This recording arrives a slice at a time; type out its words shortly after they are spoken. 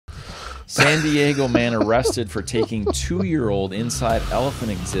San Diego man arrested for taking 2-year-old inside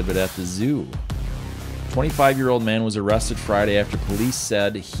elephant exhibit at the zoo. 25-year-old man was arrested Friday after police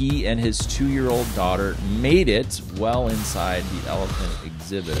said he and his 2-year-old daughter made it well inside the elephant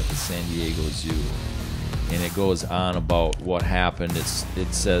exhibit at the San Diego Zoo. And it goes on about what happened.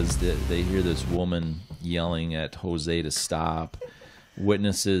 It says that they hear this woman yelling at Jose to stop.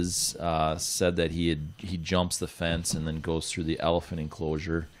 Witnesses said that he jumps the fence and then goes through the elephant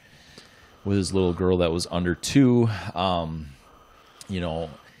enclosure with his little girl that was under 2.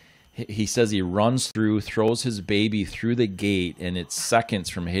 He says he runs through, throws his baby through the gate, and it's seconds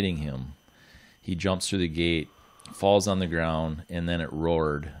from hitting him. He jumps through the gate, falls on the ground, and then it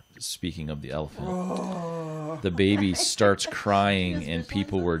roared. Speaking of the elephant, the baby starts crying, and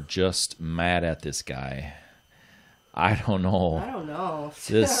people were just mad at this guy. I don't know.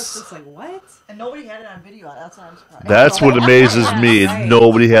 This just like, what? And nobody had it on video. That's what I'm surprised. That's what amazes me. Right.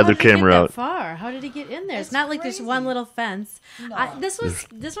 Nobody had their camera out. Far? How did he get in there? It's not like there's one little fence. No. This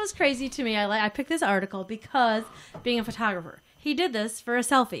was crazy to me. I picked this article because being a photographer, he did this for a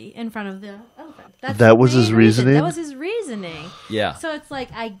selfie in front of the elephant. That was his reasoning? That was his reasoning. Yeah. So it's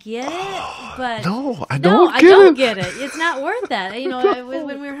like, I get it, but No, I I don't don't get get it. It's not worth that. You know, it was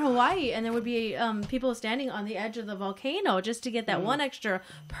when we were in Hawaii, and there would be people standing on the edge of the volcano just to get that one extra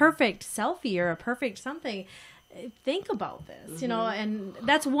perfect selfie or a perfect something. Think about this, you know, and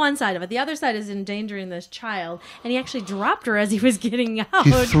that's one side of it. The other side is endangering this child, and he actually dropped her as he was getting out.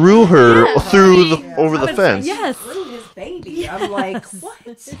 He threw her over the fence. Yes. Threw his baby. I'm like, what?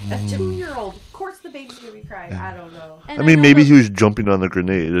 A 2-year-old. Of course the baby's going to be crying. I don't know. I mean, maybe he was jumping on the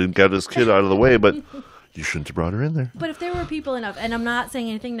grenade and got his kid out of the way, but you shouldn't have brought her in there. But if there were people enough, and I'm not saying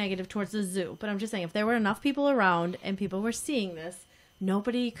anything negative towards the zoo, but I'm just saying if there were enough people around and people were seeing this,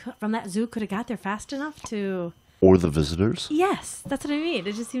 nobody from that zoo could have got there fast enough to... Or the visitors. Yes, that's what I mean.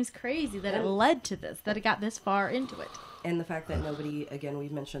 It just seems crazy that it led to this, that it got this far into it. And the fact that nobody, again,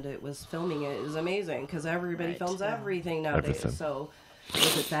 we've mentioned it, was filming it is amazing because everybody Right. films everything nowadays. Everything. So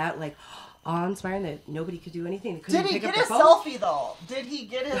was it that, like, awe-inspiring that nobody could do anything? They Did couldn't he pick get up his the phone? selfie though? Did he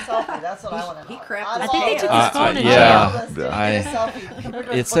get his selfie? That's what I want to know. He crapped Out his of I think they all took his phone and yeah. Did he get his selfie? Compared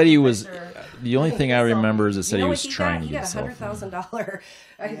to It his said he fucking was. picture. The only thing I remember is it said You know he what was trying to get He got selfie. $100,000.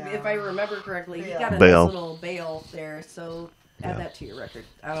 If I remember correctly, he Yeah. got a Bail. nice little bail there. So add that to your record.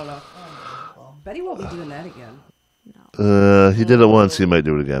 I don't know. Bet he won't be doing that again. He did it once. He might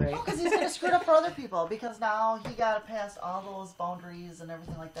do it again. Right? Because he's going to screw it up for other people. Because now he got past all those boundaries and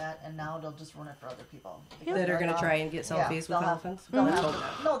everything like that, and now they'll just ruin it for other people. Because That are going they'll- to try and get yeah, selfies they'll with have- elephants? They'll Let's have hope to,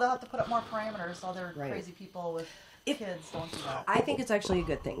 not. no, they'll have to put up more parameters so they're Right. crazy people with kids don't do that. I think it's actually a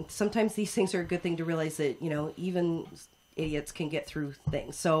good thing. Sometimes these things are a good thing to realize that, you know, even idiots can get through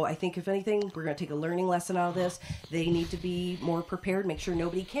things. So I think if anything, we're going to take a learning lesson out of this. They need to be more prepared, make sure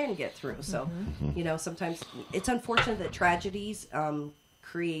nobody can get through. So, you know, sometimes it's unfortunate that tragedies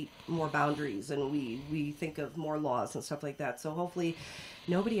create more boundaries and we think of more laws and stuff like that. So hopefully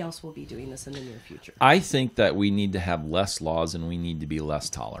nobody else will be doing this in the near future. I think that we need to have less laws and we need to be less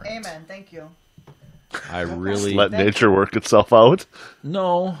tolerant. Amen. Thank you. I really Let nature work itself out.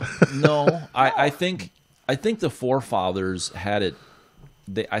 no. I think the forefathers had it.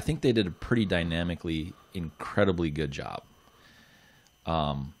 I think they did a pretty dynamically, incredibly good job.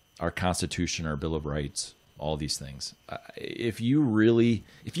 Our Constitution, our Bill of Rights, all these things. If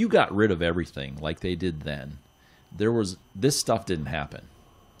you got rid of everything like they did then, this stuff didn't happen.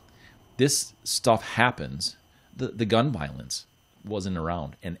 This stuff happens. The gun violence wasn't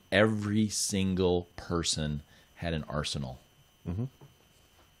around, and every single person had an arsenal. Mm-hmm.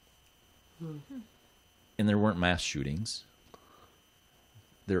 And there weren't mass shootings.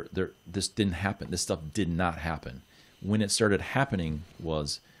 This didn't happen. This stuff did not happen. When it started happening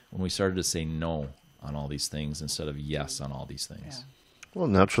was when we started to say no on all these things instead of yes on all these things. Well,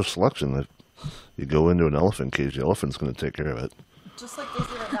 natural selection. That you go into an elephant cage, the elephant's going to take care of it. Just like they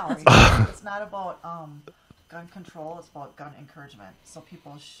say right now, right? It's not about gun control, it's about gun encouragement. So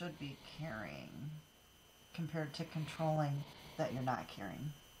people should be carrying compared to controlling that you're not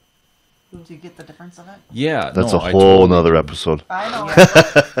carrying. Do you get the difference of it? Yeah, That's no, a I whole totally nother do. episode. I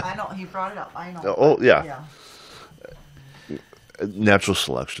know. I know. He brought it up. I know. Oh, yeah. Natural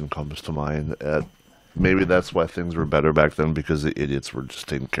selection comes to mind. Maybe that's why things were better back then, because the idiots were just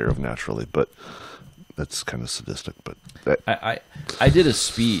taken care of naturally. But that's kind of sadistic. But I did a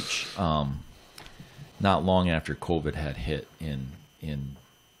speech not long after COVID had hit, and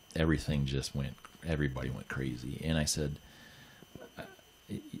everything just everybody went crazy. And I said,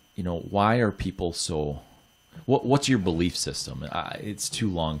 you know, why are people so? What's your belief system? It's too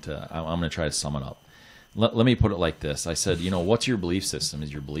long to. I'm going to try to sum it up. let me put it like this. I said, what's your belief system?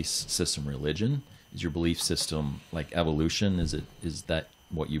 Is your belief system religion? Is your belief system like evolution? Is that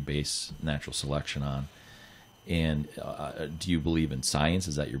what you base natural selection on? And do you believe in science?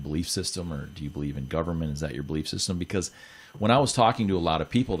 Is that your belief system? Or do you believe in government? Is that your belief system? Because when I was talking to a lot of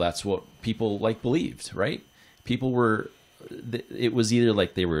people, that's what people like believed, right? People were, it was either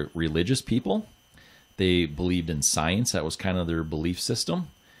like they were religious people, they believed in science, that was kind of their belief system,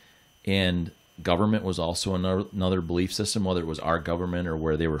 and government was also another belief system, whether it was our government or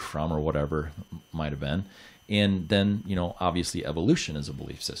where they were from or whatever might have been. And then, obviously evolution is a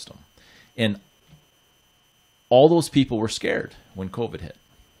belief system. And all those people were scared when COVID hit.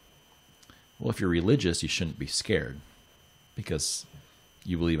 Well, if you're religious, you shouldn't be scared because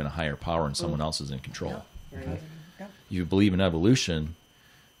you believe in a higher power and someone else is in control. Right. You believe in evolution,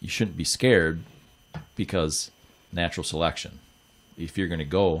 you shouldn't be scared because natural selection. If you're going to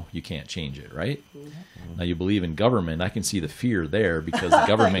go, you can't change it, right? Now, you believe in government. I can see the fear there because the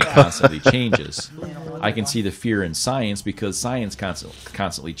government constantly changes. I can see the fear in science because science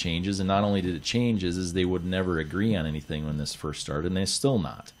constantly changes. And not only did it change, is they would never agree on anything when this first started, and they're still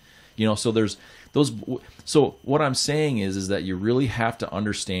not. So there's those. So what I'm saying is that you really have to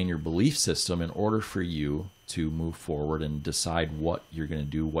understand your belief system in order for you to move forward and decide what you're going to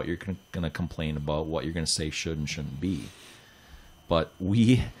do, what you're going to complain about, what you're going to say should and shouldn't be. But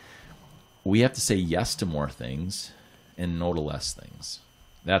we have to say yes to more things and no to less things.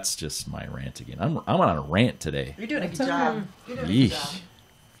 That's just my rant again. I'm on a rant today. You're doing a good job. You're doing a good job.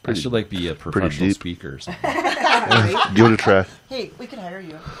 I should be a professional speaker or something. Give it a try. Hey, we can hire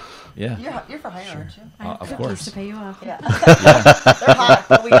you. Yeah. You're for hire, aren't you? Of course. To pay you off. Yeah. They're hot,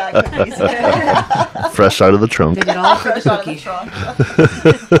 but we got cookies. Fresh out of the trunk. They did all for the Fresh out of the cookie. trunk.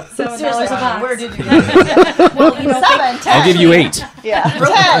 So Seriously, $1 where did you get it? Well, 7, 10. I'll give you 8. Yeah,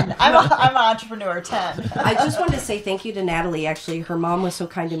 10. I'm an entrepreneur. 10. I just wanted to say thank you to Natalie. Actually, her mom was so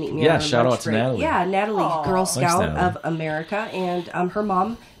kind to meet me. Yeah, on her shout lunch out to break. Natalie. Yeah, Natalie, Aw. Girl Thanks, Scout Natalie. of America, and her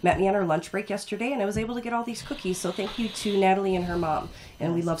mom met me on her lunch break yesterday, and I was able to get all these cookies. So thank you to Natalie and her mom,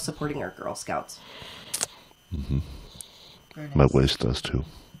 and we love supporting our Girl Scouts. Very nice. My waist does too.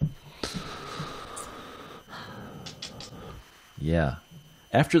 Yeah.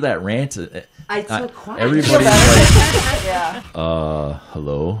 After that rant, I'm so quiet. everybody's like, Yeah.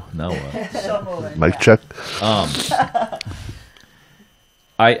 hello, now what? So moving. Mic check.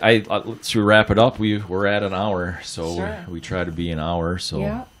 To wrap it up, we're at an hour, so Sure. we try to be an hour. So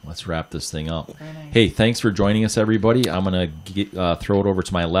Yeah. let's wrap this thing up. Very nice. Hey, thanks for joining us, everybody. I'm gonna throw it over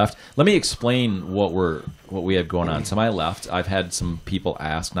to my left. Let me explain what we have going on. To my left, I've had some people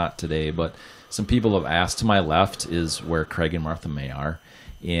ask, not today, but some people have asked. To my left is where Craig and Martha May are,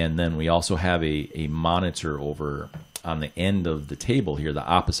 and then we also have a monitor over on the end of the table here, the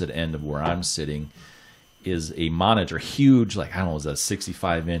opposite end of where I'm sitting. Is a monitor, huge, like, I don't know, is that a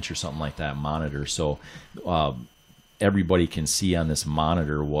 65-inch or something like that monitor. So everybody can see on this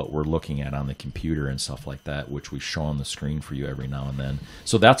monitor what we're looking at on the computer and stuff like that, which we show on the screen for you every now and then.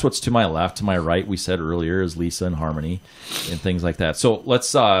 So that's what's to my left. To my right, we said earlier, is Lisa and Harmony and things like that. So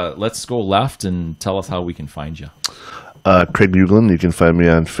let's go left and tell us how we can find you. Craig Buglin. You can find me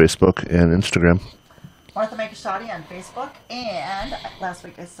on Facebook and Instagram. Martha Makashadi on Facebook, and last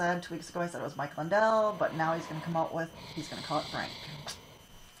week 2 weeks ago I said it was Mike Lindell, but now he's going to call it Frank.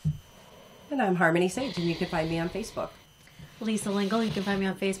 And I'm Harmony Sage, and you can find me on Facebook. Lisa Lingle, you can find me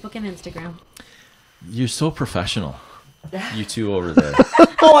on Facebook and Instagram. You're so professional. You two over there.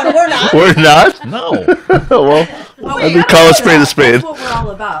 Oh, and we're not. We're not? No. Well, I mean, call a spade a spade. That's what we're all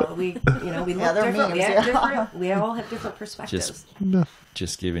about. We look they're different. memes, We act yeah. different. We all have different perspectives.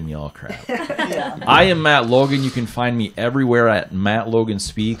 Just giving y'all crap. Yeah. I am Matt Logan. You can find me everywhere at Matt Logan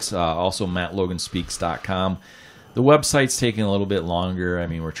Speaks, also mattloganspeaks.com. The website's taking a little bit longer. I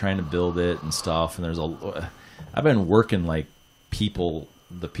mean, we're trying to build it and stuff, and I've been working like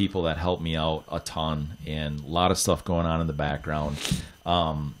the people that help me out a ton, and a lot of stuff going on in the background.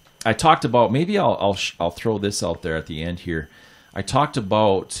 I talked about, maybe I'll throw this out there at the end here. I talked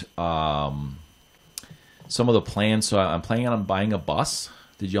about some of the plans. So I'm planning on buying a bus.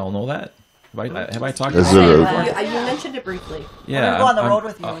 Did y'all know that? Have I talked Is about it that? You mentioned it briefly. Yeah, We're going to go on the I'm- road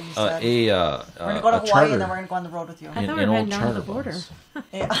with you, you said. We're We're going to go to Hawaii, and then we're going to go on the road with you. I thought we were heading down to the border.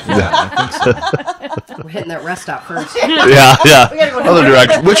 Yeah. Yeah, I think so. We're hitting that rest stop first. Yeah. We gotta go to Other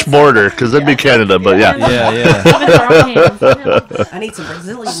direction. Which border? Because that'd be Canada, but yeah. Yeah. With our own hands. I need some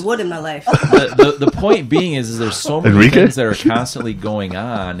Brazilian wood in my life. The point being is there's so many Enrique? things that are constantly going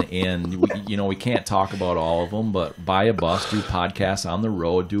on, and we can't talk about all of them. But buy a bus, do podcasts on the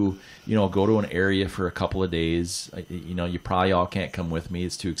road, go to an area for a couple of days. You probably all can't come with me.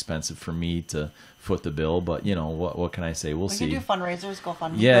 It's too expensive for me to foot the bill, but you know what can I say? We'll We see. can do fundraisers, go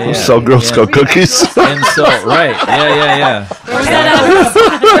fund. Yeah, yeah. Sell Girl Scout cookies. And so, right, yeah.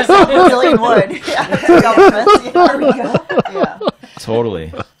 Brazilian wood. Yeah. Government. There we go. Yeah.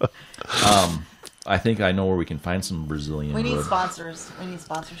 Totally. I think I know where we can find some Brazilian We need wood. sponsors. We need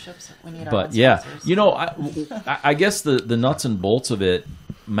sponsorships. We need our But own yeah, sponsors. you know, I guess the nuts and bolts of it,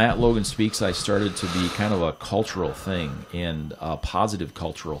 Matt Logan Speaks, I started to be kind of a cultural thing and a positive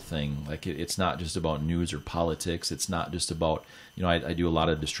cultural thing. Like it's not just about news or politics. It's not just about, you know, I do a lot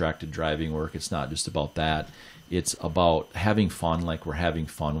of distracted driving work. It's not just about that. It's about having fun, like we're having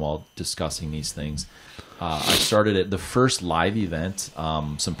fun while discussing these things. I started at the first live event.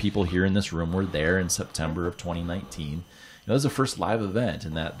 Some people here in this room were there in September of 2019. You know, it was the first live event,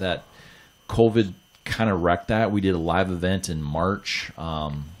 and that COVID kind of wrecked that. We did a live event in March,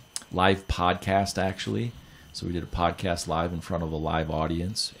 live podcast actually. So we did a podcast live in front of a live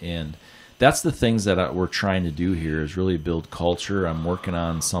audience, and that's the things that we're trying to do here is really build culture. I'm working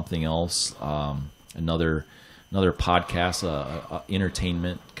on something else, another podcast,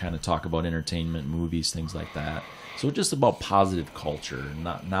 entertainment, kind of talk about entertainment, movies, things like that. So just about positive culture,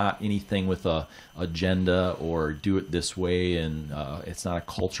 not anything with a agenda or do it this way, and it's not a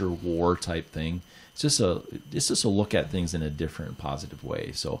culture war type thing. It's just a look at things in a different, positive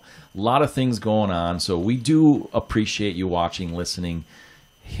way. So a lot of things going on. So we do appreciate you watching, listening,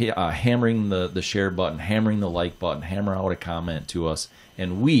 hammering the share button, hammering the like button, hammer out a comment to us,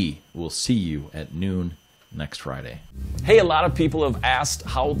 and we will see you at noon next Friday. Hey, a lot of people have asked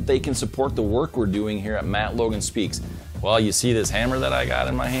how they can support the work we're doing here at Matt Logan Speaks. Well, you see this hammer that I got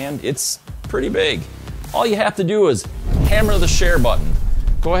in my hand? It's pretty big. All you have to do is hammer the share button.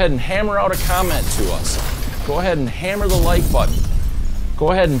 Go ahead and hammer out a comment to us. Go ahead and hammer the like button.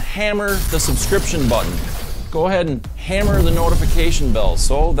 Go ahead and hammer the subscription button. Go ahead and hammer the notification bell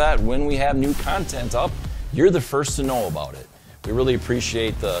so that when we have new content up, you're the first to know about it. We really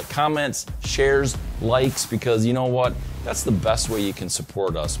appreciate the comments, shares, likes, because you know what? That's the best way you can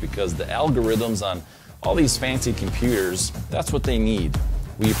support us, because the algorithms on all these fancy computers, that's what they need.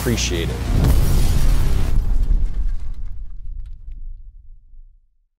 We appreciate it.